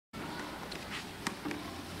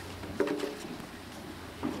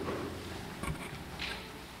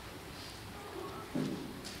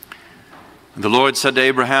The Lord said to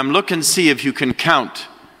Abraham, "Look and see if you can count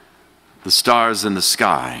the stars in the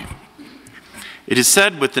sky." It is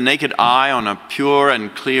said, with the naked eye on a pure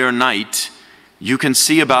and clear night, you can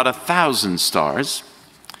see about 1,000 stars.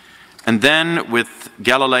 And then with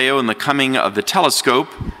Galileo and the coming of the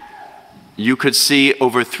telescope, you could see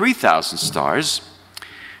over 3,000 stars.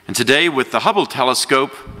 And today with the Hubble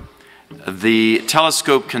telescope, the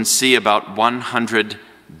telescope can see about 100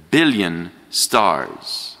 billion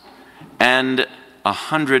stars. And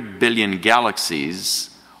 100 billion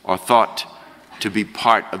galaxies are thought to be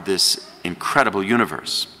part of this incredible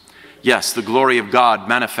universe. Yes, the glory of God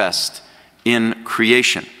manifest in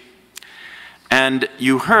creation. And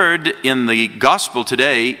you heard in the gospel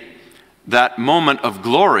today that moment of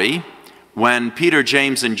glory when Peter,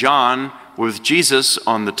 James, and John were with Jesus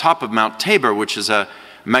on the top of Mount Tabor, which is a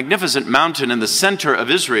magnificent mountain in the center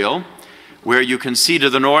of Israel, where you can see to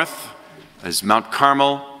the north as Mount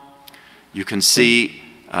Carmel. You can see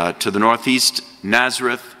to the northeast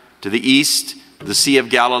Nazareth, to the east the Sea of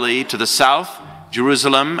Galilee, to the south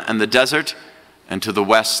Jerusalem and the desert, and to the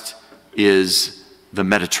west is the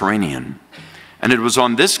Mediterranean. And it was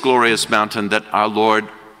on this glorious mountain that our Lord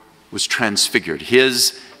was transfigured.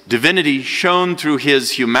 His divinity shone through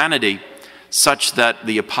his humanity such that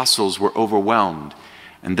the apostles were overwhelmed.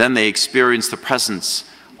 And then they experienced the presence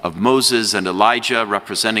of Moses and Elijah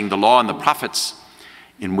representing the law and the prophets,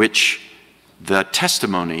 in which the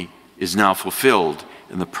testimony is now fulfilled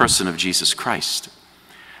in the person of Jesus Christ.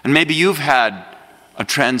 And maybe you've had a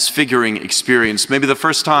transfiguring experience. Maybe the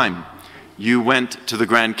first time you went to the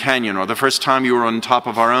Grand Canyon, or the first time you were on top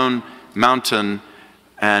of our own mountain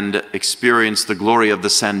and experienced the glory of the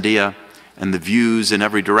Sandia and the views in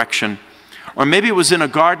every direction. Or maybe it was in a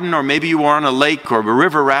garden, or maybe you were on a lake or a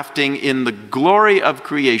river rafting. In the glory of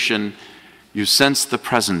creation, you sensed the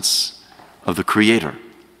presence of the Creator.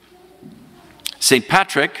 St.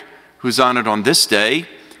 Patrick, who's honored on this day,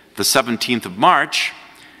 the 17th of March,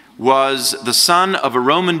 was the son of a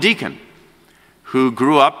Roman deacon who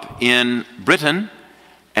grew up in Britain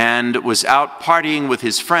and was out partying with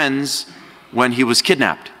his friends when he was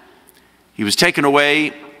kidnapped. He was taken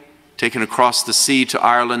away, taken across the sea to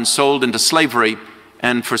Ireland, sold into slavery,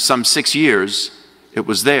 and for some 6 years, it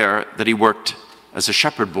was there that he worked as a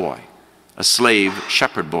shepherd boy, a slave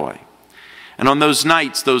shepherd boy. And on those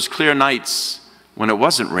nights, those clear nights, when it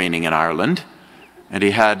wasn't raining in Ireland, and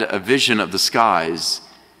he had a vision of the skies,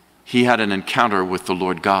 he had an encounter with the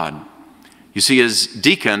Lord God. You see, his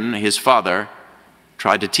deacon, his father,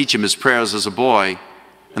 tried to teach him his prayers as a boy,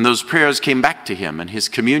 and those prayers came back to him, and his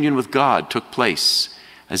communion with God took place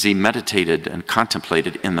as he meditated and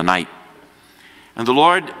contemplated in the night. And the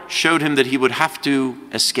Lord showed him that he would have to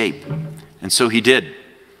escape, and so he did.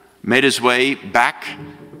 Made his way back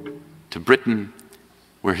to Britain,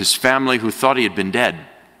 where his family, who thought he had been dead,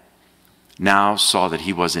 now saw that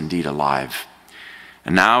he was indeed alive.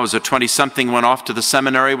 And now, as a 20-something, went off to the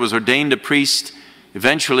seminary, was ordained a priest,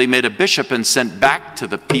 eventually made a bishop, and sent back to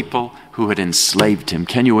the people who had enslaved him.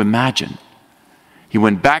 Can you imagine? He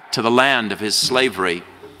went back to the land of his slavery,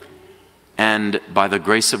 and by the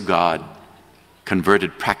grace of God,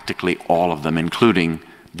 converted practically all of them, including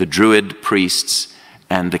the Druid priests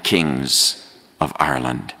and the kings of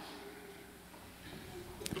Ireland.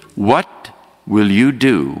 What will you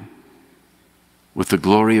do with the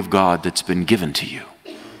glory of God that's been given to you?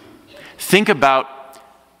 Think about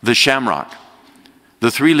the shamrock,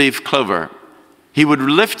 the three-leaf clover. He would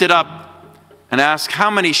lift it up and ask,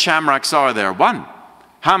 how many shamrocks are there? One.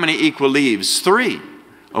 How many equal leaves? Three.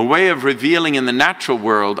 A way of revealing in the natural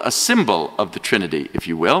world a symbol of the Trinity, if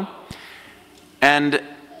you will. And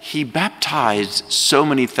he baptized so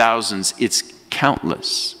many thousands, it's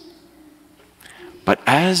countless. But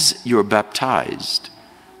as you're baptized,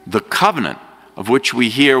 the covenant of which we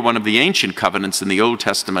hear one of the ancient covenants in the Old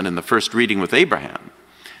Testament in the first reading with Abraham,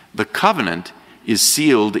 the covenant is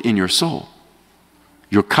sealed in your soul,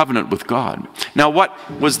 your covenant with God. Now, what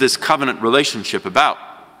was this covenant relationship about?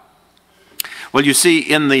 Well, you see,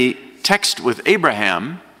 in the text with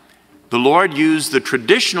Abraham, the Lord used the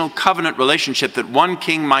traditional covenant relationship that one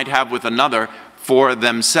king might have with another for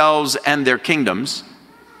themselves and their kingdoms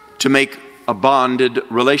to make a bonded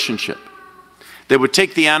relationship. They would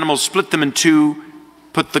take the animals, split them in two,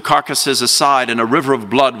 put the carcasses aside, and a river of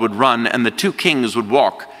blood would run, and the two kings would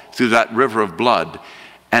walk through that river of blood.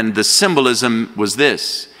 And the symbolism was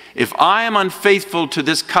this: if I am unfaithful to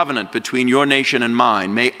this covenant between your nation and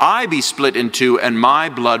mine, may I be split in two and my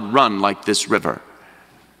blood run like this river.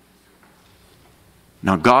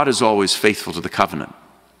 Now, God is always faithful to the covenant.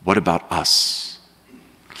 What about us?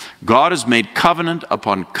 God has made covenant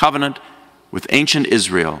upon covenant with ancient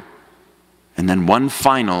Israel, and then one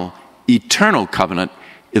final eternal covenant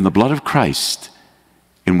in the blood of Christ,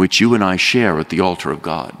 in which you and I share at the altar of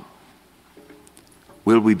God.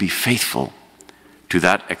 Will we be faithful to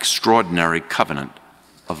that extraordinary covenant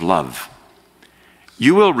of love?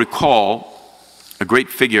 You will recall a great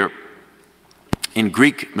figure in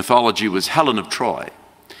Greek mythology was Helen of Troy,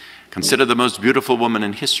 considered the most beautiful woman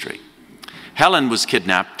in history. Helen was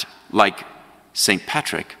kidnapped like St.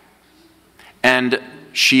 Patrick, and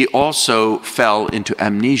she also fell into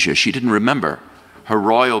amnesia. She didn't remember her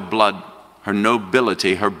royal blood, her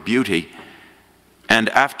nobility, her beauty. And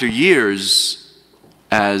after years,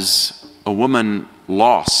 as a woman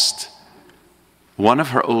lost, one of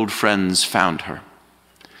her old friends found her.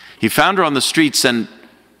 He found her on the streets, and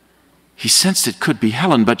he sensed it could be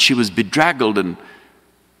Helen, but she was bedraggled and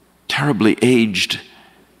terribly aged.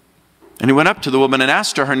 And he went up to the woman and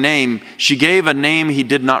asked her name. She gave a name he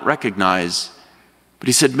did not recognize. But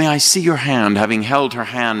he said, "May I see your hand?" Having held her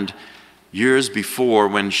hand years before,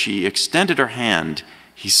 when she extended her hand,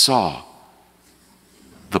 he saw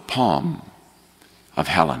the palm of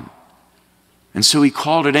Helen. And so he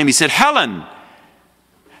called her name. He said, "Helen!"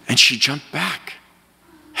 And she jumped back.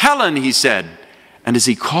 "Helen," he said. And as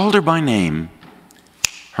he called her by name,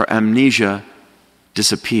 her amnesia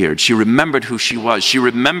disappeared. She remembered who she was. She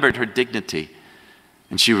remembered her dignity.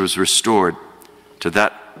 And she was restored to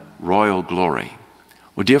that royal glory.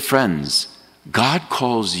 Well, dear friends, God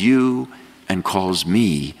calls you and calls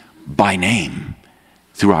me by name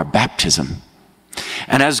through our baptism.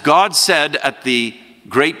 And as God said at the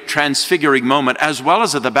great transfiguring moment, as well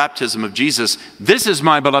as at the baptism of Jesus, "This is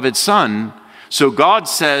my beloved Son," so God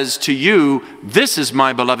says to you, "This is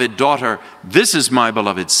my beloved daughter, this is my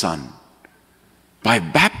beloved Son." By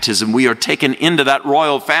baptism, we are taken into that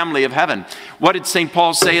royal family of heaven. What did St.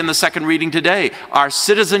 Paul say in the second reading today? Our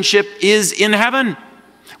citizenship is in heaven.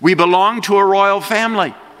 We belong to a royal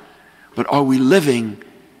family. But are we living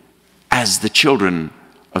as the children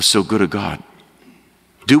of so good a God?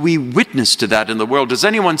 Do we witness to that in the world? Does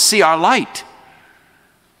anyone see our light?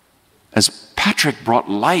 As Patrick brought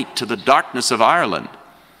light to the darkness of Ireland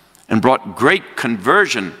and brought great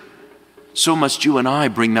conversion, so must you and I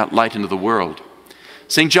bring that light into the world.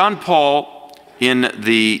 St. John Paul, in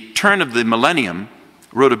the turn of the millennium,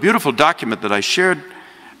 wrote a beautiful document that I shared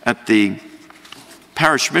at the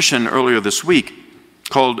parish mission earlier this week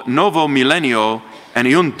called Novo Millennio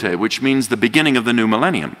Aniunte, which means the beginning of the new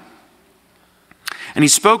millennium. And he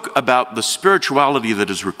spoke about the spirituality that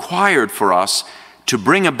is required for us to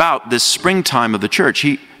bring about this springtime of the church.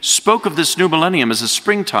 He spoke of this new millennium as a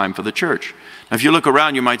springtime for the church. Now, if you look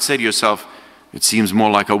around, you might say to yourself, it seems more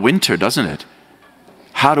like a winter, doesn't it?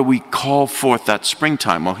 How do we call forth that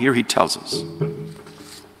springtime? Well, here he tells us.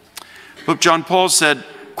 Pope John Paul said,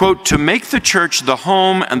 quote, "To make the church the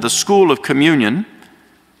home and the school of communion,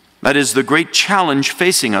 that is the great challenge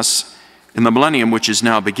facing us in the millennium which is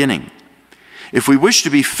now beginning. If we wish to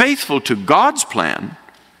be faithful to God's plan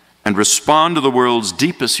and respond to the world's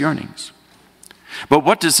deepest yearnings." But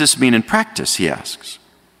what does this mean in practice, he asks.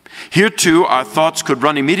 Here too, our thoughts could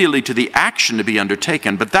run immediately to the action to be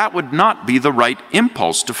undertaken, but that would not be the right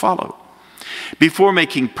impulse to follow. Before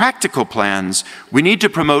making practical plans, we need to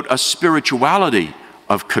promote a spirituality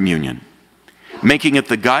of communion, making it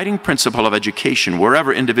the guiding principle of education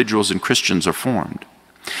wherever individuals and Christians are formed.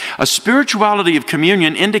 A spirituality of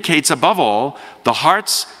communion indicates, above all, the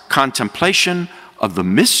heart's contemplation of the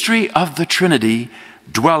mystery of the Trinity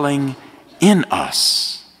dwelling in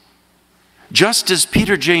us. Just as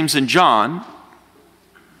Peter, James, and John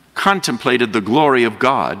contemplated the glory of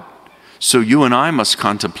God, so you and I must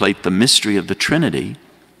contemplate the mystery of the Trinity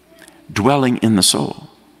dwelling in the soul.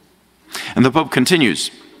 And the Pope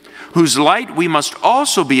continues, whose light we must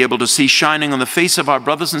also be able to see shining on the face of our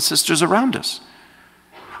brothers and sisters around us.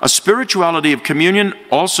 A spirituality of communion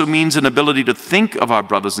also means an ability to think of our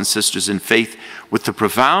brothers and sisters in faith with the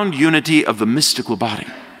profound unity of the mystical body,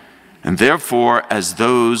 and therefore as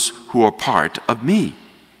those who are part of me.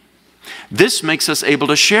 This makes us able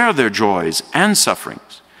to share their joys and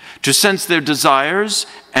sufferings, to sense their desires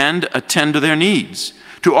and attend to their needs,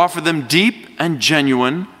 to offer them deep and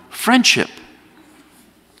genuine friendship.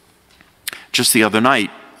 Just the other night,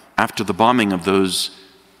 after the bombing of those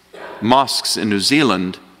mosques in New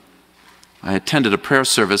Zealand, I attended a prayer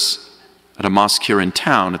service at a mosque here in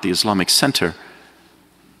town at the Islamic Center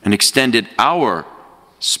and extended our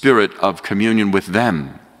spirit of communion with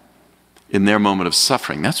them in their moment of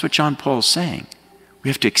suffering. That's what John Paul is saying. We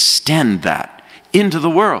have to extend that into the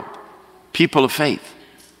world, people of faith,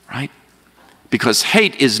 right? Because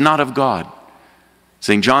hate is not of God.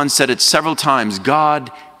 St. John said it several times,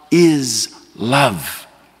 God is love.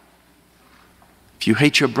 If you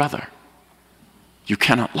hate your brother, you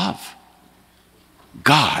cannot love.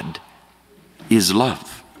 God is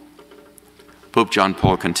love. Pope John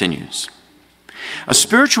Paul continues. A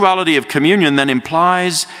spirituality of communion then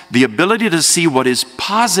implies the ability to see what is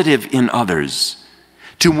positive in others,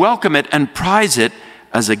 to welcome it and prize it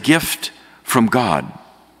as a gift from God.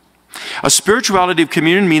 A spirituality of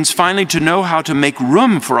communion means finally to know how to make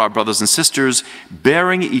room for our brothers and sisters,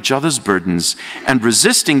 bearing each other's burdens and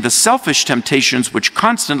resisting the selfish temptations which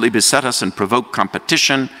constantly beset us and provoke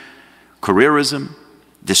competition, careerism,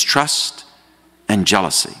 distrust, and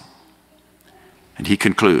jealousy. And he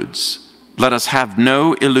concludes, let us have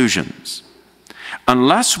no illusions.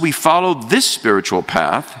 Unless we follow this spiritual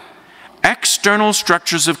path, external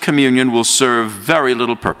structures of communion will serve very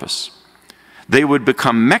little purpose. They would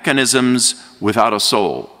become mechanisms without a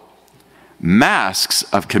soul, masks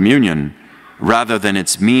of communion rather than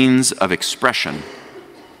its means of expression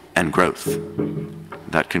and growth.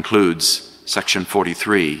 That concludes section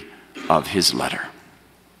 43 of his letter.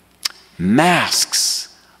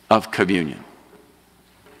 Masks of communion.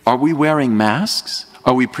 Are we wearing masks?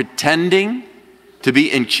 Are we pretending to be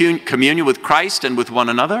in communion with Christ and with one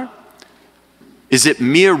another? Is it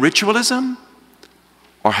mere ritualism?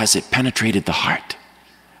 Or has it penetrated the heart?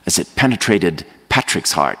 Has it penetrated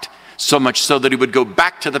Patrick's heart? So much so that he would go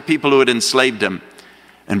back to the people who had enslaved him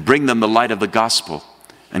and bring them the light of the gospel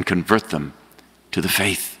and convert them to the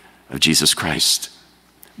faith of Jesus Christ.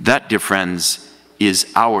 That, dear friends,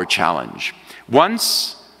 is our challenge.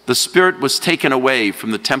 Once the Spirit was taken away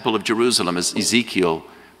from the temple of Jerusalem, as Ezekiel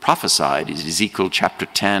prophesied, Ezekiel chapter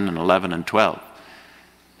 10 and 11 and 12.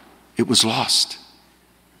 It was lost.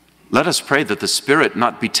 Let us pray that the Spirit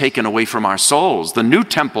not be taken away from our souls, the new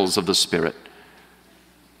temples of the Spirit,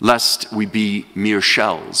 lest we be mere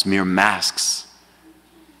shells, mere masks,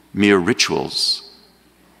 mere rituals,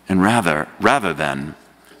 and rather than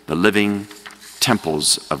the living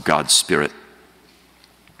temples of God's Spirit.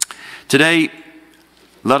 Today,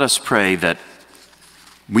 let us pray that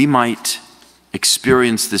we might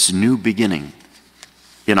experience this new beginning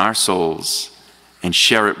in our souls and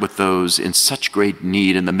share it with those in such great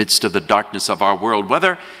need in the midst of the darkness of our world,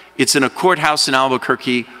 whether it's in a courthouse in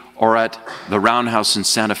Albuquerque or at the Roundhouse in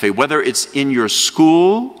Santa Fe, whether it's in your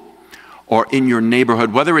school or in your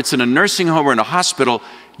neighborhood, whether it's in a nursing home or in a hospital,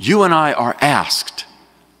 you and I are asked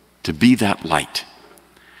to be that light.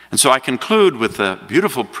 And so I conclude with the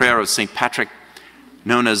beautiful prayer of St. Patrick,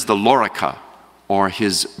 known as the lorica, or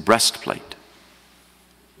his breastplate.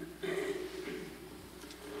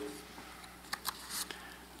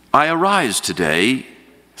 I arise today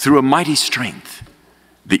through a mighty strength,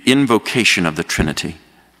 the invocation of the Trinity,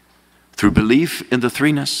 through belief in the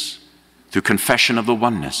threeness, through confession of the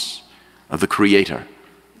oneness of the Creator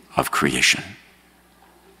of creation.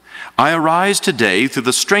 I arise today through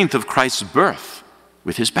the strength of Christ's birth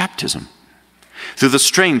with his baptism, through the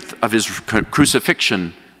strength of his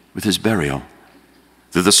crucifixion with his burial,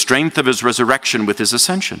 through the strength of his resurrection with his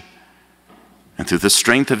ascension, and through the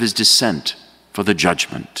strength of his descent for the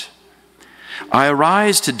judgment. I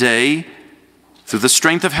arise today through the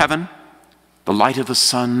strength of heaven, the light of the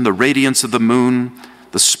sun, the radiance of the moon,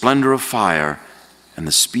 the splendor of fire, and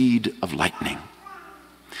the speed of lightning.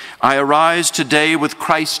 I arise today with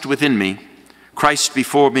Christ within me, Christ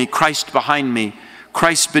before me, Christ behind me,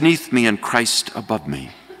 Christ beneath me, and Christ above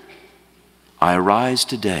me. I arise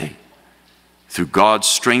today through God's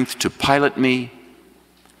strength to pilot me,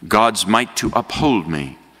 God's might to uphold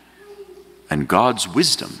me, and God's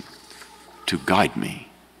wisdom to guide me.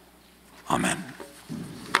 Amen.